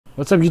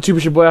What's up, YouTube?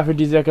 It's your boy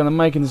Aphrodisiac on the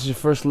mic, and this is your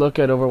first look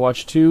at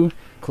Overwatch 2,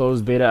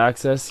 closed beta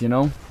access, you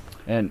know?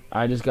 And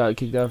I just got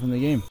kicked out from the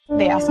game.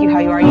 They ask you how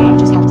you are, you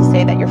just have to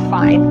say that you're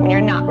fine when you're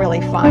not really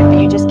fine,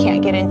 but you just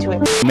can't get into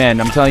it. Man,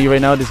 I'm telling you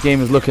right now, this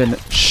game is looking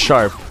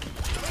sharp.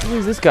 Who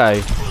is this guy?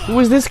 Who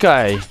is this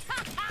guy?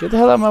 Get the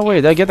hell out of my way.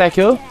 Did I get that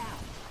kill?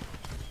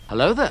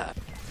 Hello there.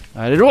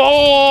 I did.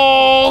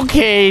 Oh,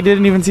 okay,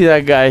 didn't even see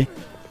that guy.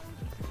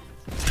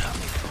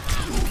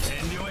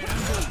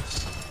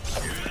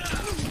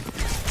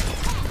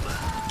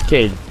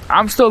 Okay,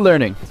 I'm still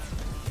learning.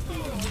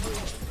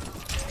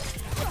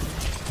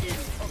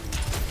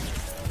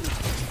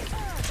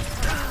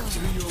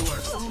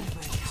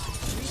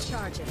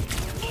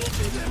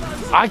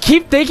 I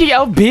keep thinking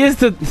LB is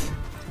the...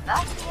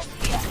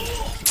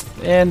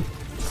 And...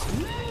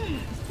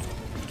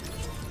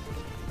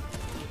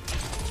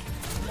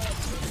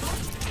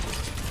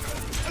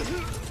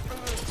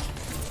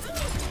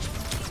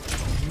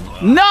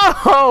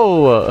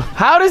 No!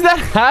 How does that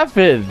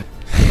happen?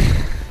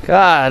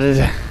 God,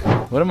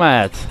 what am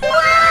I at?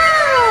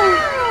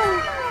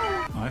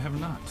 I have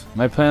not.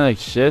 Am I playing like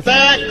shit?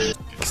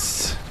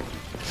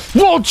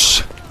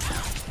 Watch!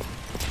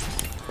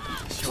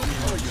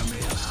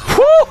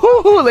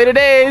 Woohoo! Later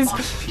days!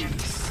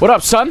 What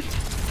up, son?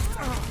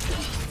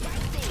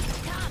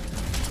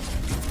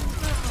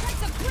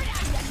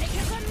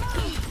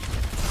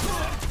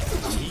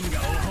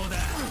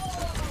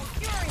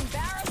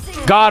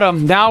 Got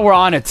him. Now we're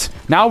on it.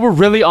 Now we're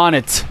really on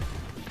it.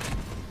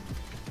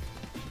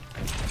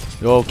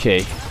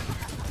 Okay.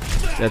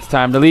 That's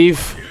time to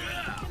leave.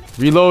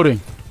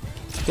 Reloading.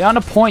 Get on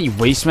the point, you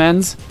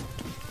wastemans.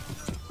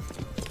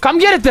 Come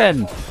get it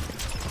then!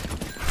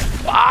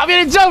 I'm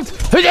getting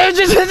jumped! Damn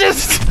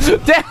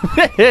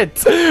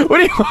it! What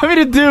do you want me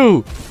to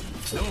do?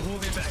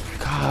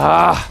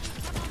 Ah.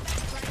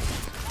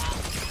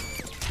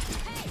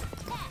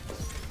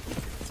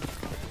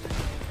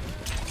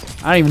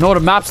 I don't even know the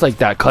maps like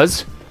that,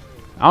 cuz.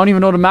 I don't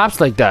even know the maps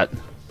like that.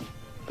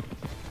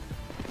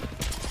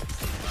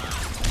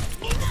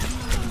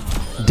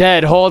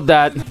 Dead, hold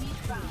that.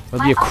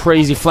 There'll be a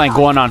crazy flank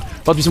going on.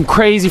 There'll be some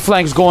crazy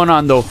flanks going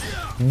on, though.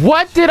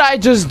 What did I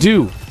just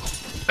do?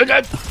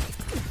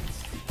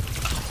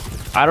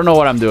 I don't know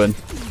what I'm doing.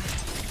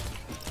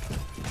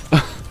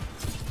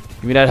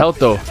 Give me that health,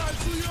 though.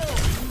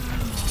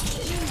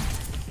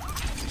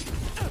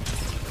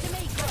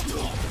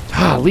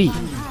 Golly.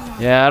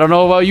 Yeah, I don't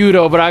know about you,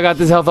 though, but I got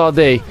this health all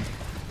day.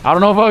 I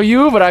don't know about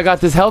you, but I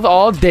got this health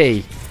all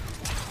day.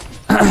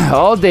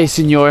 All day,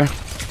 senor.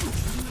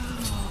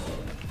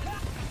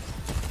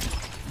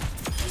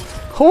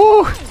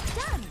 Whew.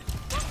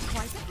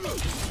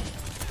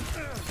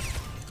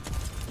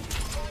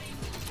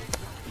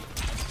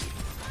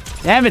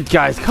 Damn it,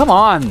 guys. Come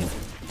on.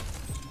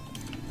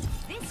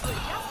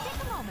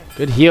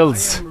 Good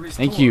heals.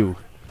 Thank you.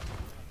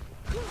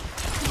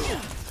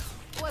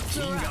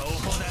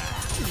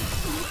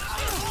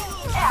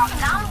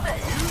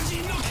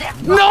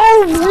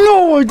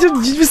 No, I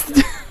just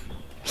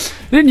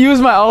didn't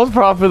use my ult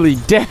properly.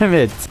 Damn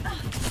it.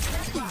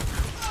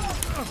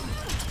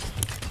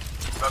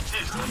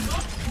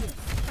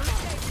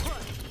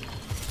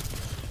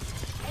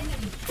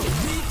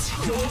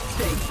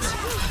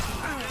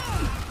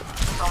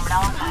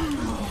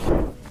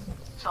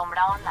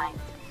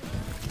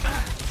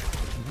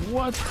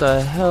 What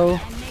the hell?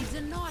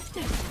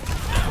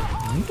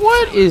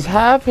 What is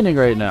happening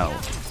right now?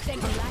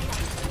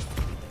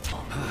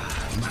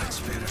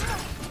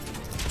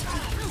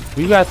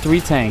 We got 3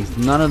 tanks.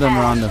 None of them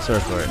are on the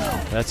circle right now.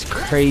 That's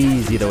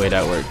crazy the way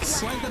that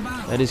works.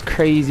 That is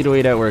crazy the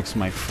way that works,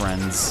 my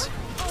friends.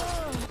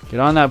 Get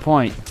on that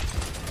point.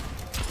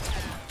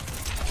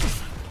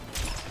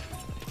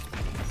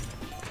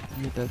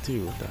 I get that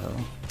too. What the hell?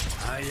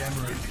 I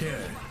am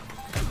repaired.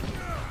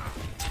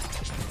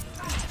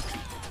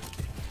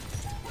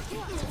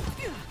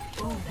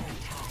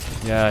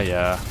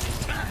 Yeah.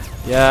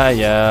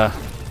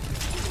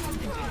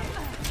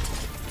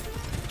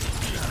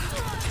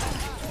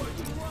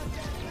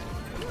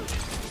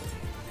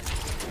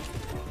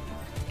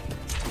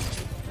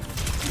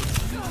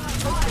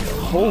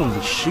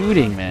 Holy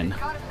shooting, man.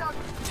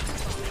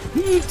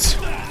 Eat.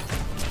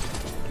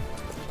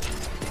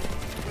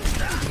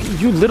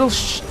 You little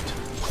sh...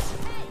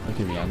 Look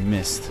at me, I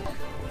missed.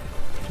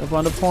 Jump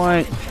on the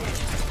point.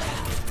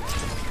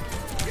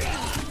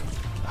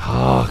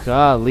 Oh,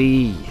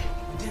 golly.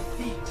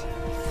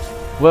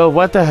 Well,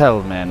 what the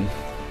hell, man?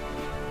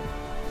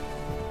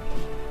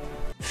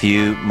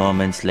 Few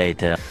moments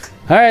later.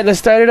 Alright, let's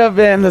start it up,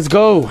 man. Let's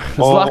go. Let's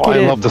lock it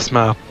in. I love this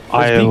map. Let's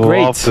I be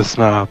great. love this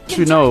map.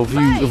 You know,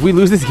 if we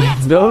lose this game,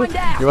 Bill,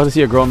 you're about to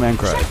see a grown man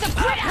cry.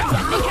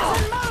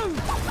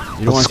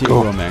 You don't want to see a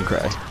grown man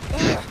cry.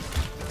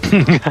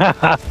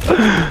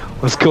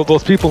 Let's kill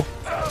those people.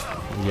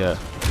 Yeah.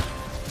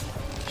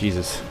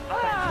 Jesus.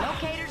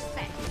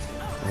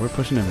 We're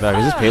pushing him back.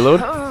 Is this payload?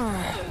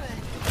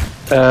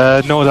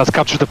 No, that's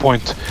capture the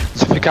point.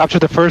 So if we capture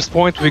the first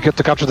point, we get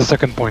to capture the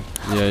second point.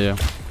 Yeah.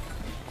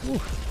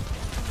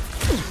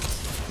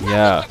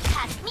 Yeah.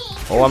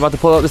 Oh, I'm about to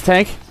pull out this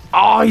tank.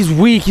 Oh, he's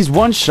weak. He's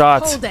one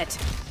shot. Hold it.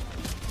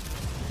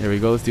 Here we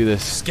go. Let's do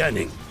this.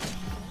 Scanning.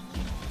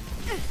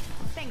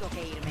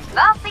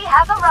 Nancy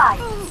has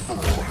arrived.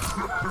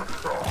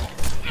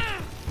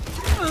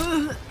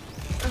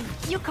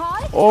 You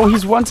caught it? Oh,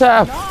 he's one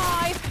tap.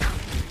 Live.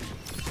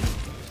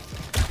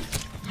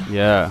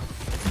 Yeah.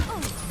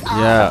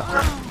 Yeah.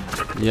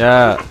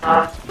 Yeah.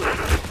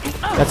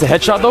 That's a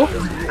headshot though.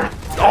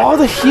 Oh,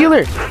 the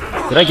healer.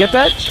 Did I get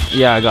that?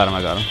 Yeah, I got him.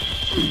 I got him.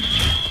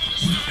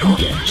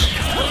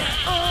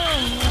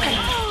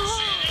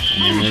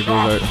 And there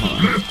goes our...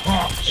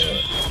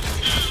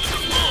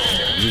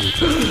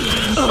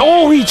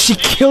 Oh, she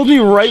killed me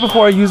right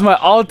before I used my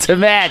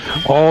ultimate.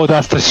 Oh,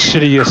 that's the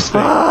shittiest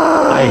thing.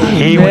 I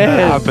hate when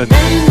that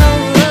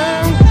happens.